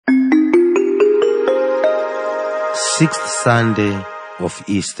Sixth Sunday of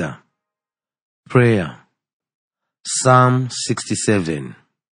Easter. Prayer. Psalm 67.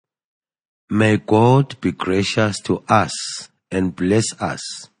 May God be gracious to us and bless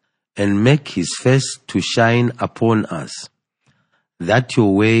us, and make his face to shine upon us, that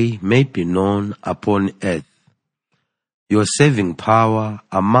your way may be known upon earth, your saving power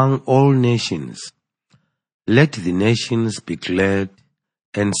among all nations. Let the nations be glad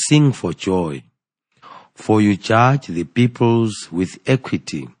and sing for joy, for you judge the peoples with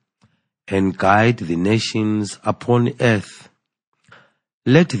equity and guide the nations upon earth.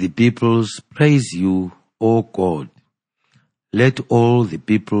 Let the peoples praise you, O God. Let all the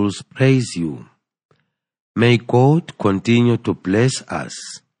peoples praise you. May God continue to bless us.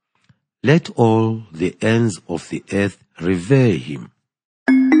 Let all the ends of the earth revere him.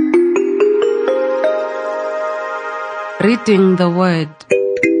 Reading the Word.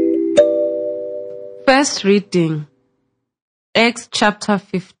 First reading, Acts chapter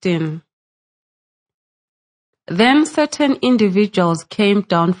 15. Then certain individuals came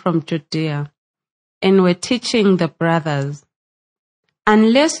down from Judea and were teaching the brothers,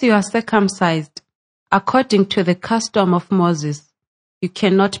 "Unless you are circumcised according to the custom of Moses, you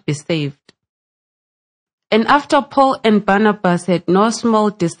cannot be saved." And after Paul and Barnabas had no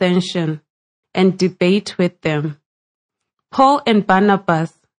small dissension and debate with them, Paul and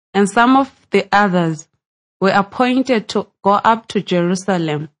Barnabas and some of the others were appointed to go up to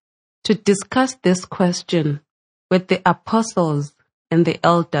Jerusalem to discuss this question with the apostles and the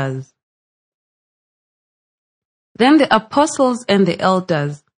elders. Then the apostles and the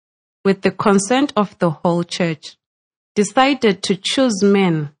elders, with the consent of the whole church, decided to choose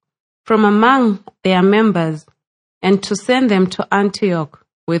men from among their members and to send them to Antioch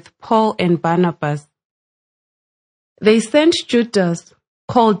with Paul and Barnabas. They sent Judas,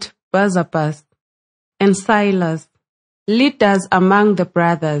 called Barsabas, and Silas, leaders among the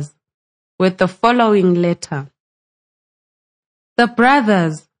brothers, with the following letter. The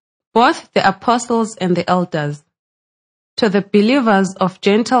brothers, both the apostles and the elders, to the believers of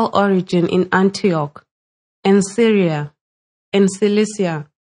Gentile origin in Antioch and Syria and Cilicia,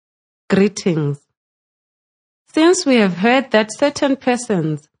 greetings. Since we have heard that certain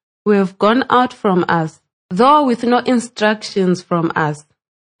persons who have gone out from us, though with no instructions from us,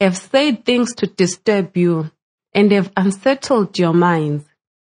 have said things to disturb you and have unsettled your minds,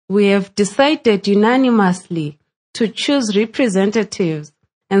 we have decided unanimously to choose representatives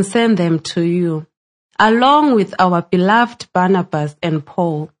and send them to you, along with our beloved Barnabas and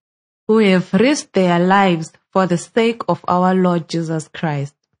Paul, who have risked their lives for the sake of our Lord Jesus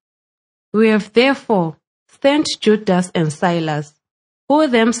Christ. We have therefore sent Judas and Silas, who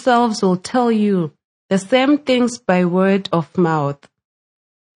themselves will tell you the same things by word of mouth.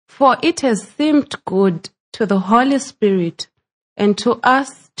 For it has seemed good to the Holy Spirit and to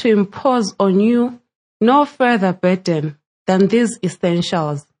us to impose on you no further burden than these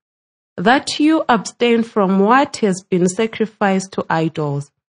essentials, that you abstain from what has been sacrificed to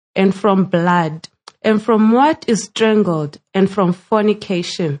idols, and from blood, and from what is strangled, and from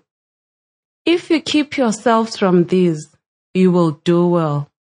fornication. If you keep yourselves from these, you will do well.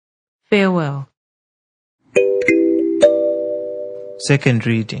 Farewell. Second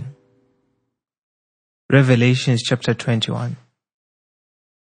reading. Revelations chapter 21.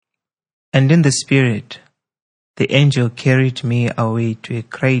 And in the Spirit, the angel carried me away to a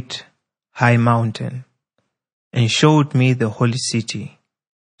great high mountain, and showed me the holy city,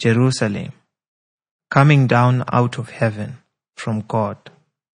 Jerusalem, coming down out of heaven from God.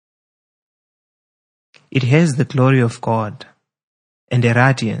 It has the glory of God, and a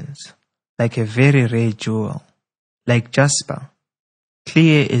radiance like a very rare jewel, like jasper,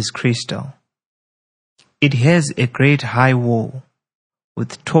 clear as crystal. It has a great high wall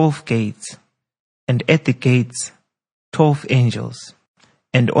with 12 gates, and at the gates 12 angels,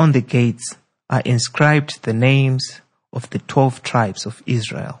 and on the gates are inscribed the names of the 12 tribes of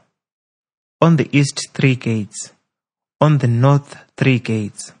Israel. On the east 3 gates, on the north 3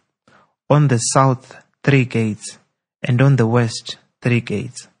 gates, on the south 3 gates, and on the west 3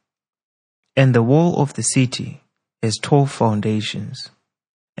 gates. And the wall of the city has 12 foundations,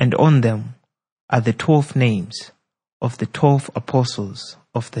 and on them are the 12 names of the 12 apostles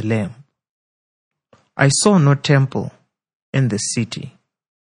of the Lamb. I saw no temple in the city,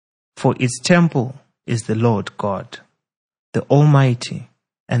 for its temple is the Lord God, the Almighty,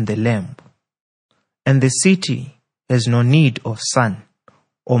 and the Lamb. And the city has no need of sun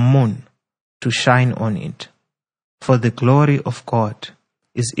or moon to shine on it, for the glory of God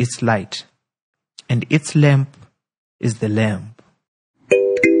is its light, and its lamp is the Lamb.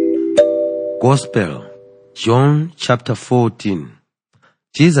 Gospel John chapter 14.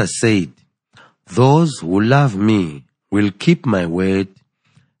 Jesus said, "Those who love me will keep my word,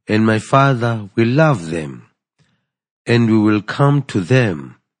 and my Father will love them, and we will come to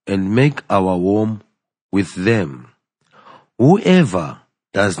them and make our home with them. Whoever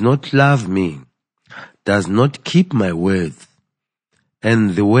does not love me does not keep my word,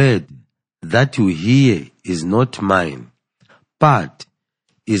 and the word that you hear is not mine, but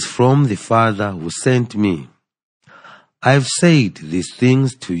is from the Father who sent me. I've said these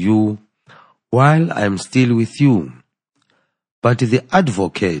things to you while I am still with you. But the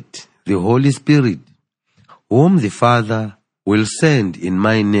Advocate, the Holy Spirit, whom the Father will send in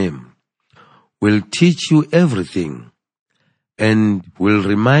my name, will teach you everything and will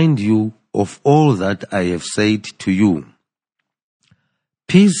remind you of all that I have said to you.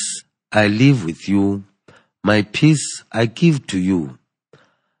 Peace I leave with you, my peace I give to you.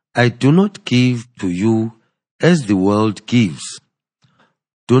 I do not give to you as the world gives.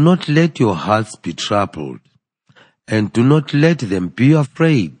 Do not let your hearts be troubled, and do not let them be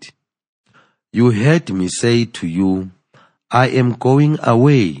afraid. You heard me say to you, I am going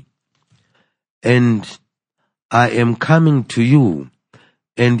away, and I am coming to you.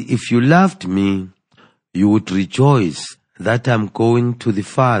 And if you loved me, you would rejoice that I am going to the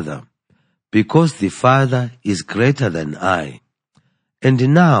Father, because the Father is greater than I.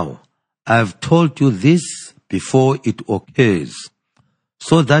 And now I have told you this before it occurs,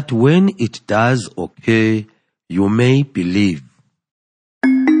 so that when it does occur, you may believe."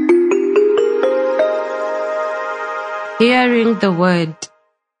 Hearing the Word.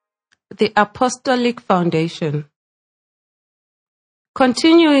 The Apostolic Foundation.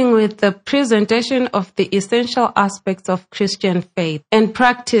 Continuing with the presentation of the essential aspects of Christian faith and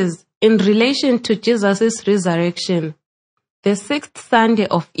practice in relation to Jesus' resurrection, the sixth Sunday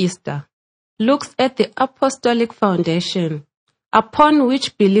of Easter looks at the apostolic foundation upon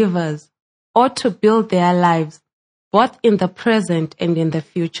which believers ought to build their lives, both in the present and in the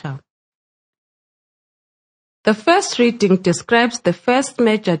future. The first reading describes the first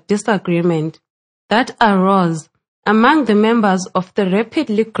major disagreement that arose among the members of the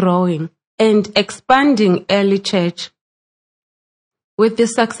rapidly growing and expanding early church. With the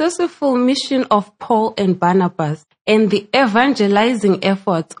successful mission of Paul and Barnabas and the evangelizing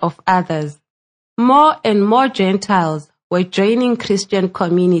efforts of others, more and more Gentiles were joining Christian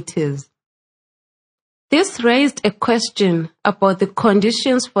communities. This raised a question about the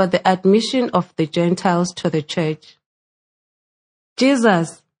conditions for the admission of the Gentiles to the church.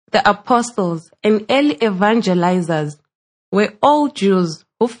 Jesus, the apostles, and early evangelizers were all Jews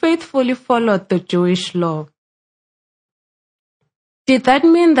who faithfully followed the Jewish law. Did that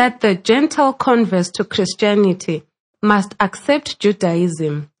mean that the Gentile converts to Christianity must accept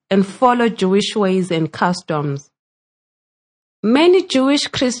Judaism and follow Jewish ways and customs? Many Jewish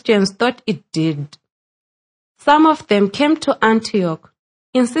Christians thought it did. Some of them came to Antioch,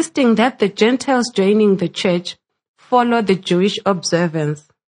 insisting that the Gentiles joining the church follow the Jewish observance.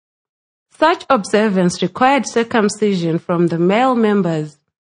 Such observance required circumcision from the male members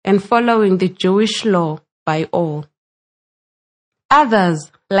and following the Jewish law by all.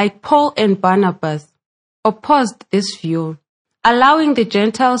 Others, like Paul and Barnabas, opposed this view, allowing the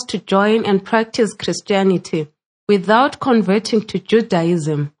Gentiles to join and practice Christianity without converting to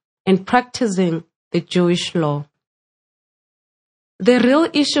Judaism and practicing the Jewish law. The real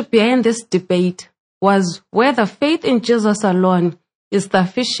issue behind this debate was whether faith in Jesus alone is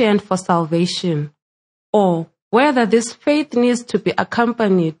sufficient for salvation, or whether this faith needs to be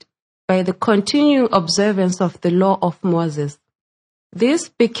accompanied by the continuing observance of the law of Moses. This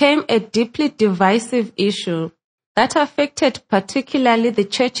became a deeply divisive issue that affected particularly the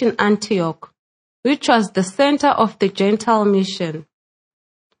church in Antioch, which was the center of the Gentile mission.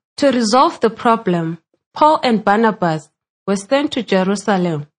 To resolve the problem, Paul and Barnabas were sent to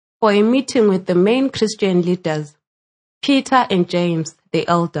Jerusalem for a meeting with the main Christian leaders, Peter and James, the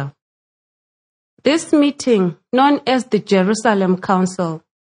elder. This meeting, known as the Jerusalem Council,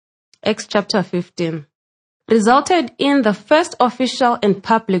 Acts chapter 15, resulted in the first official and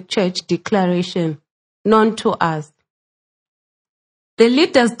public church declaration known to us. The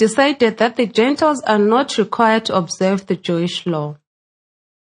leaders decided that the Gentiles are not required to observe the Jewish law.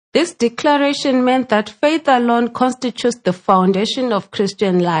 This declaration meant that faith alone constitutes the foundation of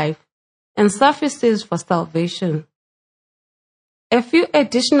Christian life and suffices for salvation. A few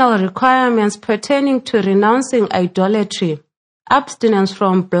additional requirements pertaining to renouncing idolatry, abstinence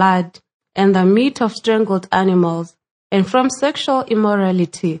from blood and the meat of strangled animals, and from sexual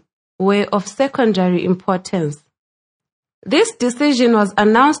immorality were of secondary importance. This decision was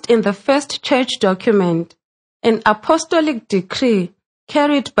announced in the first church document an apostolic decree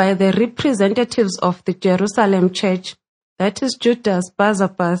carried by the representatives of the Jerusalem church, that is Judas,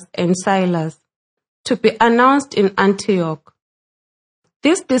 Barsabbas, and Silas, to be announced in Antioch.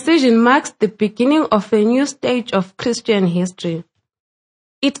 This decision marks the beginning of a new stage of Christian history.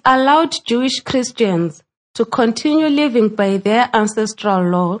 It allowed Jewish Christians to continue living by their ancestral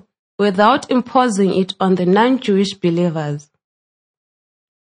law without imposing it on the non-Jewish believers.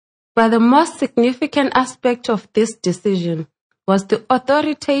 But the most significant aspect of this decision was the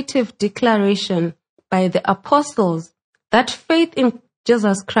authoritative declaration by the apostles that faith in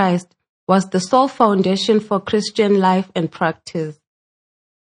Jesus Christ was the sole foundation for Christian life and practice.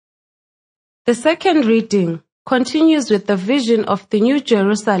 The second reading continues with the vision of the New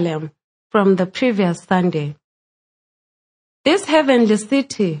Jerusalem from the previous Sunday. This heavenly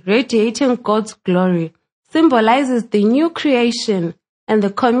city, radiating God's glory, symbolizes the new creation and the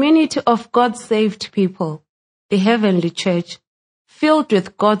community of God's saved people, the heavenly church, filled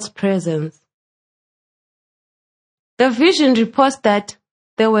with God's presence. The vision reports that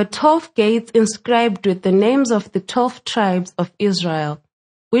there were 12 gates inscribed with the names of the 12 tribes of Israel,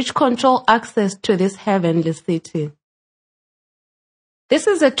 which control access to this heavenly city. This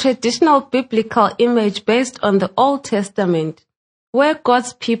is a traditional biblical image based on the Old Testament, where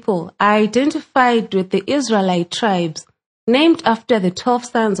God's people are identified with the Israelite tribes named after the 12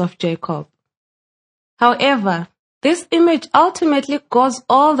 sons of Jacob. However, this image ultimately goes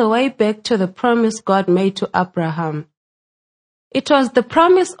all the way back to the promise God made to Abraham. It was the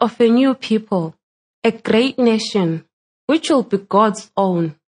promise of a new people, a great nation, which will be God's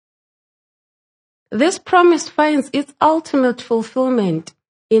own. This promise finds its ultimate fulfillment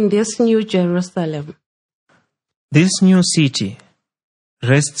in this New Jerusalem. This new city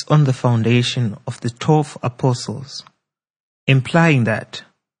rests on the foundation of the 12 apostles, implying that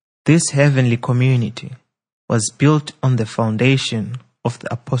this heavenly community was built on the foundation of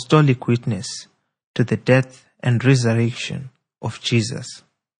the apostolic witness to the death and resurrection of Jesus.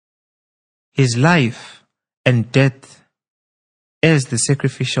 His life and death as the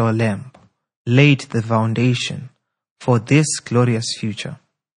sacrificial lamb laid the foundation for this glorious future.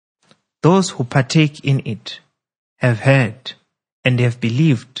 Those who partake in it have heard and have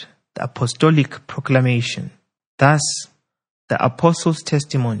believed the apostolic proclamation. Thus, the apostles'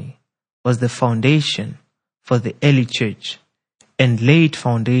 testimony was the foundation for the early church and laid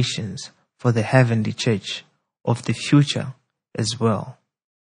foundations for the heavenly church of the future as well.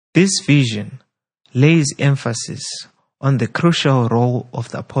 This vision lays emphasis on the crucial role of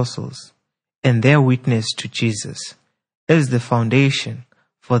the apostles and their witness to Jesus as the foundation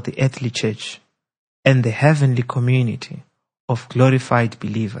for the earthly church and the heavenly community of glorified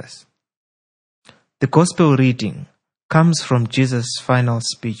believers. The Gospel reading comes from Jesus' final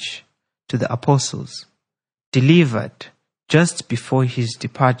speech to the apostles, delivered just before his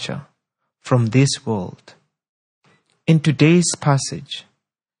departure from this world. In today's passage,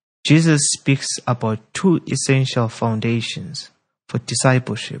 Jesus speaks about two essential foundations for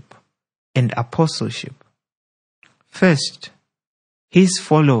discipleship and apostleship. First, his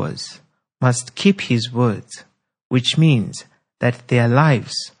followers must keep his words, which means that their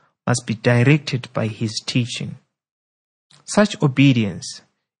lives must be directed by his teaching. Such obedience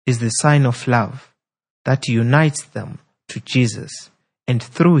is the sign of love that unites them to Jesus and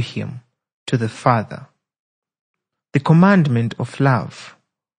through him to the Father. The commandment of love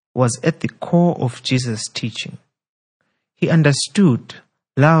was at the core of Jesus' teaching. He understood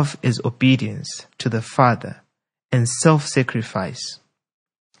love as obedience to the Father and self-sacrifice.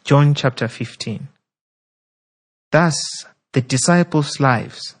 John chapter 15. Thus, the disciples'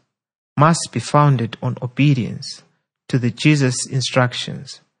 lives must be founded on obedience to the Jesus'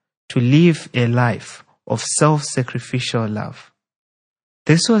 instructions to live a life of self-sacrificial love.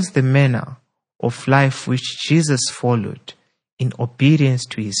 This was the manner of life which Jesus followed in obedience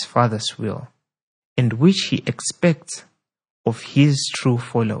to his Father's will, and which he expects of his true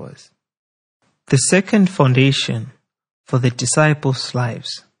followers. The second foundation for the disciples'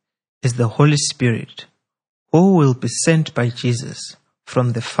 lives is the Holy Spirit, who will be sent by Jesus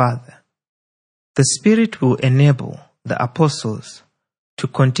from the Father. The Spirit will enable the apostles to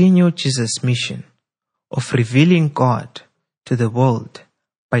continue Jesus' mission of revealing God to the world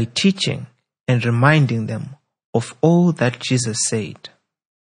by teaching and reminding them of all that Jesus said.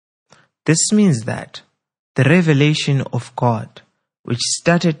 This means that the revelation of God, which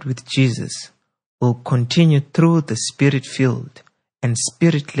started with Jesus, will continue through the Spirit-filled and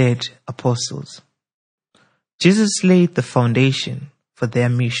Spirit-led apostles. Jesus laid the foundation for their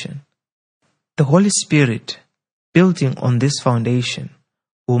mission. The Holy Spirit, building on this foundation,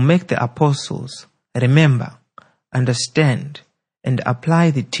 will make the apostles remember understand, and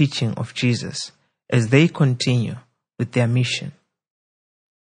apply the teaching of Jesus as they continue with their mission.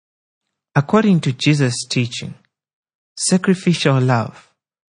 According to Jesus' teaching, sacrificial love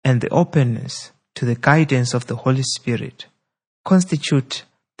and the openness to the guidance of the Holy Spirit constitute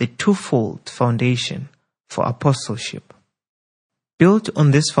the twofold foundation for apostleship. Built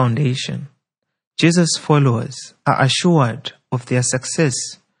on this foundation, Jesus' followers are assured of their success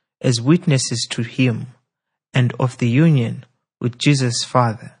as witnesses to Him and of the union with Jesus'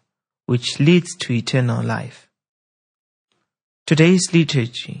 Father, which leads to eternal life. Today's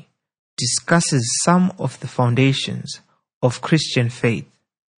liturgy discusses some of the foundations of Christian faith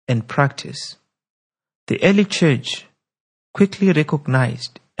and practice. The early church quickly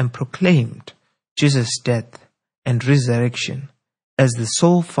recognized and proclaimed Jesus' death and resurrection as the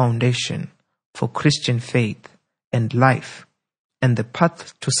sole foundation for Christian faith and life and the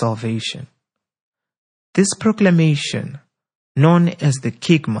path to salvation. This proclamation, known as the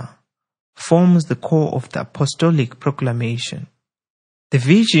Kerygma, forms the core of the apostolic proclamation. The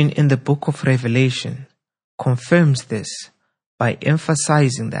vision in the book of Revelation confirms this by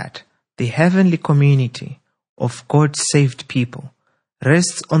emphasizing that the heavenly community of God's saved people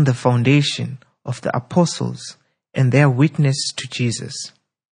rests on the foundation of the apostles and their witness to Jesus.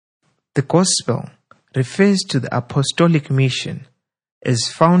 The gospel refers to the apostolic mission as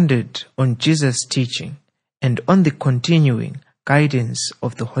founded on Jesus' teaching and on the continuing guidance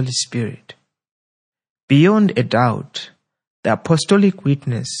of the Holy Spirit. Beyond a doubt, the apostolic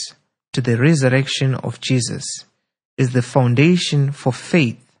witness to the resurrection of Jesus is the foundation for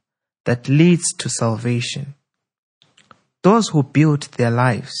faith that leads to salvation. Those who build their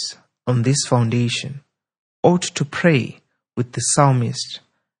lives on this foundation ought to pray with the psalmist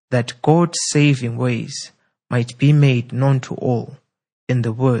that God's saving ways might be made known to all in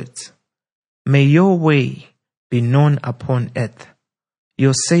the words, "May your way be known upon earth,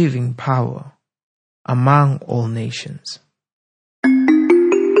 your saving power among all nations."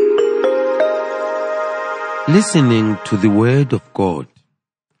 Listening to the Word of God.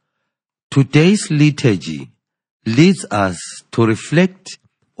 Today's liturgy leads us to reflect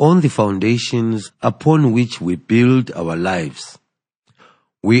on the foundations upon which we build our lives.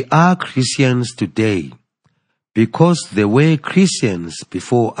 We are Christians today because there were Christians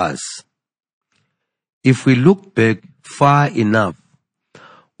before us. If we look back far enough,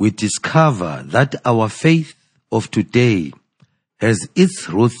 we discover that our faith of today has its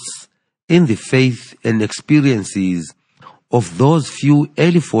roots in the faith and experiences of those few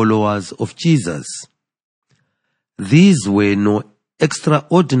early followers of Jesus. These were no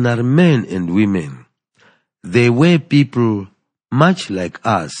extraordinary men and women. They were people much like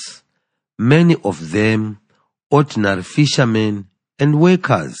us, many of them ordinary fishermen and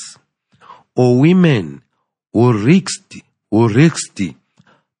workers, or women who risked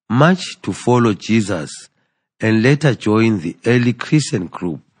much to follow Jesus and later join the early Christian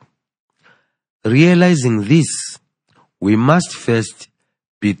group. Realizing this, we must first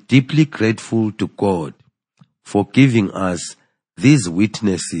be deeply grateful to God for giving us these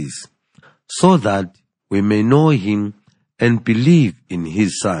witnesses so that we may know Him and believe in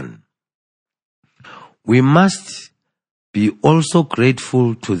His Son. We must be also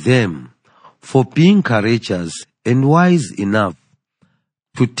grateful to them for being courageous and wise enough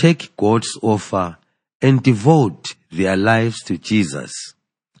to take God's offer and devote their lives to Jesus.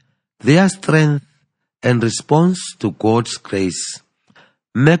 Their strength and response to God's grace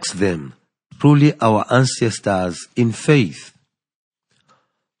makes them truly our ancestors in faith.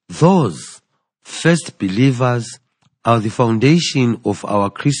 Those first believers are the foundation of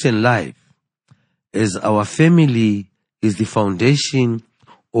our Christian life, as our family is the foundation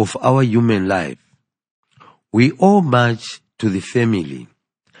of our human life. We owe much to the family.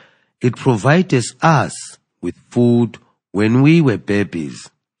 It provided us with food when we were babies,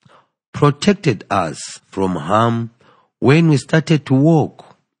 protected us from harm when we started to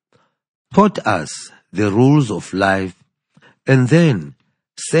walk, taught us the rules of life, and then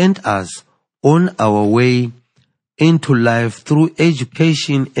sent us on our way into life through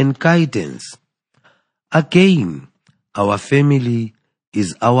education and guidance. Again, our family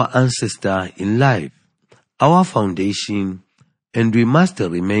is our ancestor in life, our foundation, and we must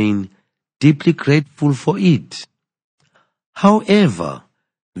remain deeply grateful for it. However,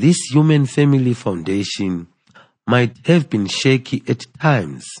 this human family foundation might have been shaky at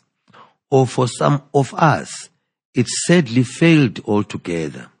times, or for some of us, it sadly failed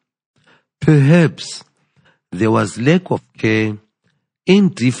altogether. Perhaps there was lack of care,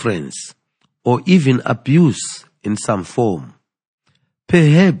 indifference, or even abuse in some form.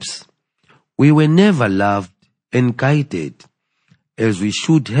 Perhaps we were never loved and guided as we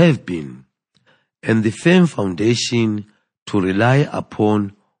should have been, and the firm foundation to rely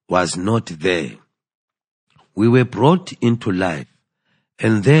upon was not there. We were brought into life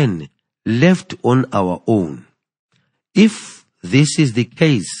and then left on our own. If this is the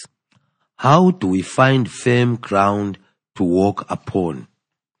case, how do we find firm ground to walk upon?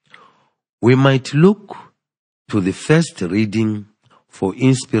 We might look to the first reading for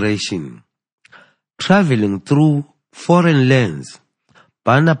inspiration. Traveling through foreign lands,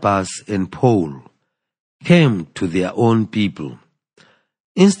 Barnabas and Paul came to their own people.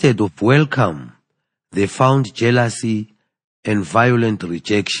 Instead of welcome, they found jealousy and violent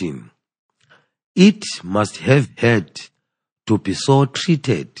rejection. It must have had to be so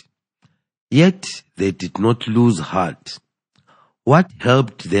treated, yet they did not lose heart. What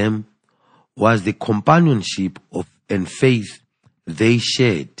helped them was the companionship and faith they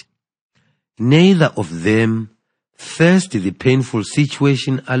shared. Neither of them faced the painful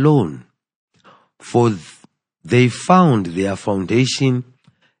situation alone, for they found their foundation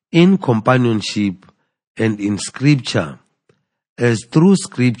in companionship and in Scripture, as through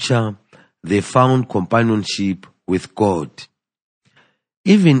Scripture they found companionship with God.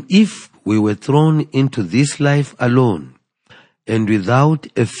 Even if we were thrown into this life alone and without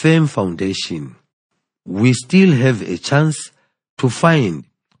a firm foundation, we still have a chance to find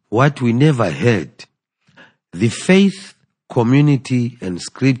what we never had. The faith, community, and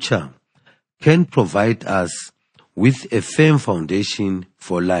Scripture can provide us with a firm foundation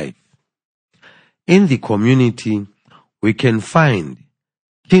for life. In the community, we can find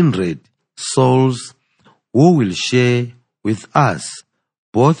kindred souls who will share with us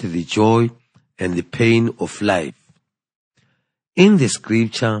both the joy and the pain of life. In the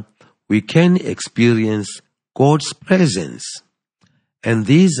Scripture, we can experience God's presence, and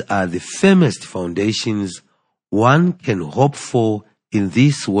these are the firmest foundations one can hope for in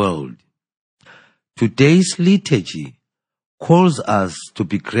this world. Today's liturgy calls us to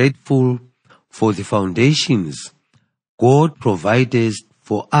be grateful for the foundations God provided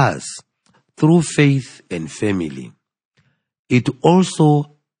for us through faith and family. It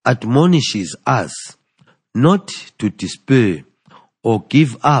also admonishes us not to despair or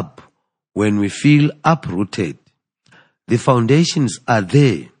give up when we feel uprooted. The foundations are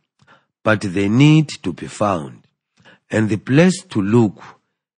there, but they need to be found, and the place to look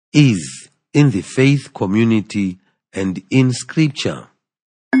is in the faith community and in Scripture.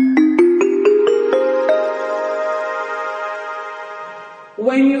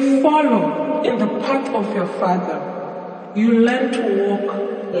 When you follow in the path of your Father, you learn to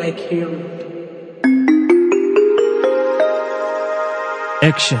walk like Him.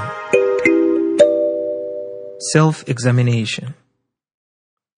 Action. Self-examination.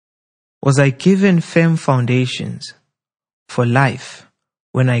 Was I given firm foundations for life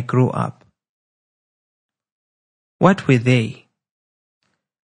when I grew up? What were they?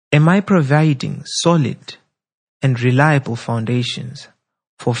 Am I providing solid and reliable foundations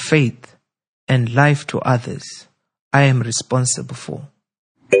for faith and life to others I am responsible for?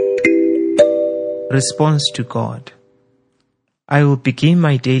 Response to God. I will begin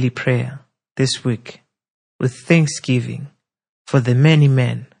my daily prayer this week with thanksgiving for the many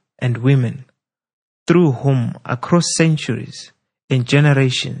men and women through whom across centuries and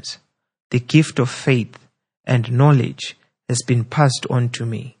generations the gift of faith and knowledge has been passed on to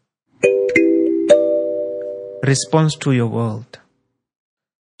me. Response to your world.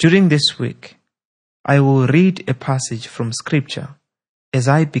 During this week, I will read a passage from Scripture as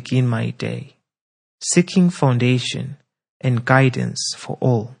I begin my day, seeking foundation and guidance for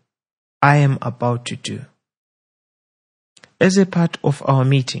all I am about to do. As a part of our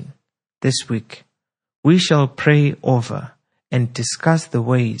meeting this week, we shall pray over and discuss the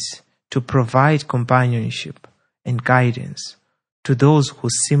ways to provide companionship and guidance to those who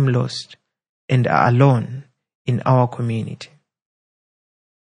seem lost and are alone in our community.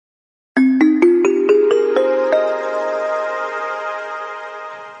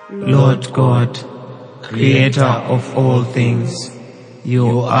 Lord God, Creator of all things,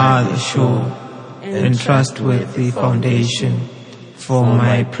 you are the sure and trustworthy foundation for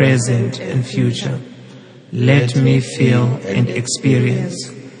my present and future. Let me feel and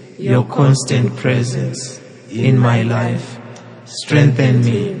experience your constant presence in my life. Strengthen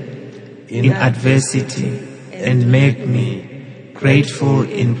me in adversity and make me grateful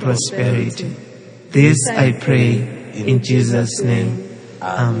in prosperity. This I pray in Jesus' name.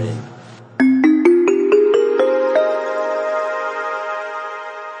 Amen.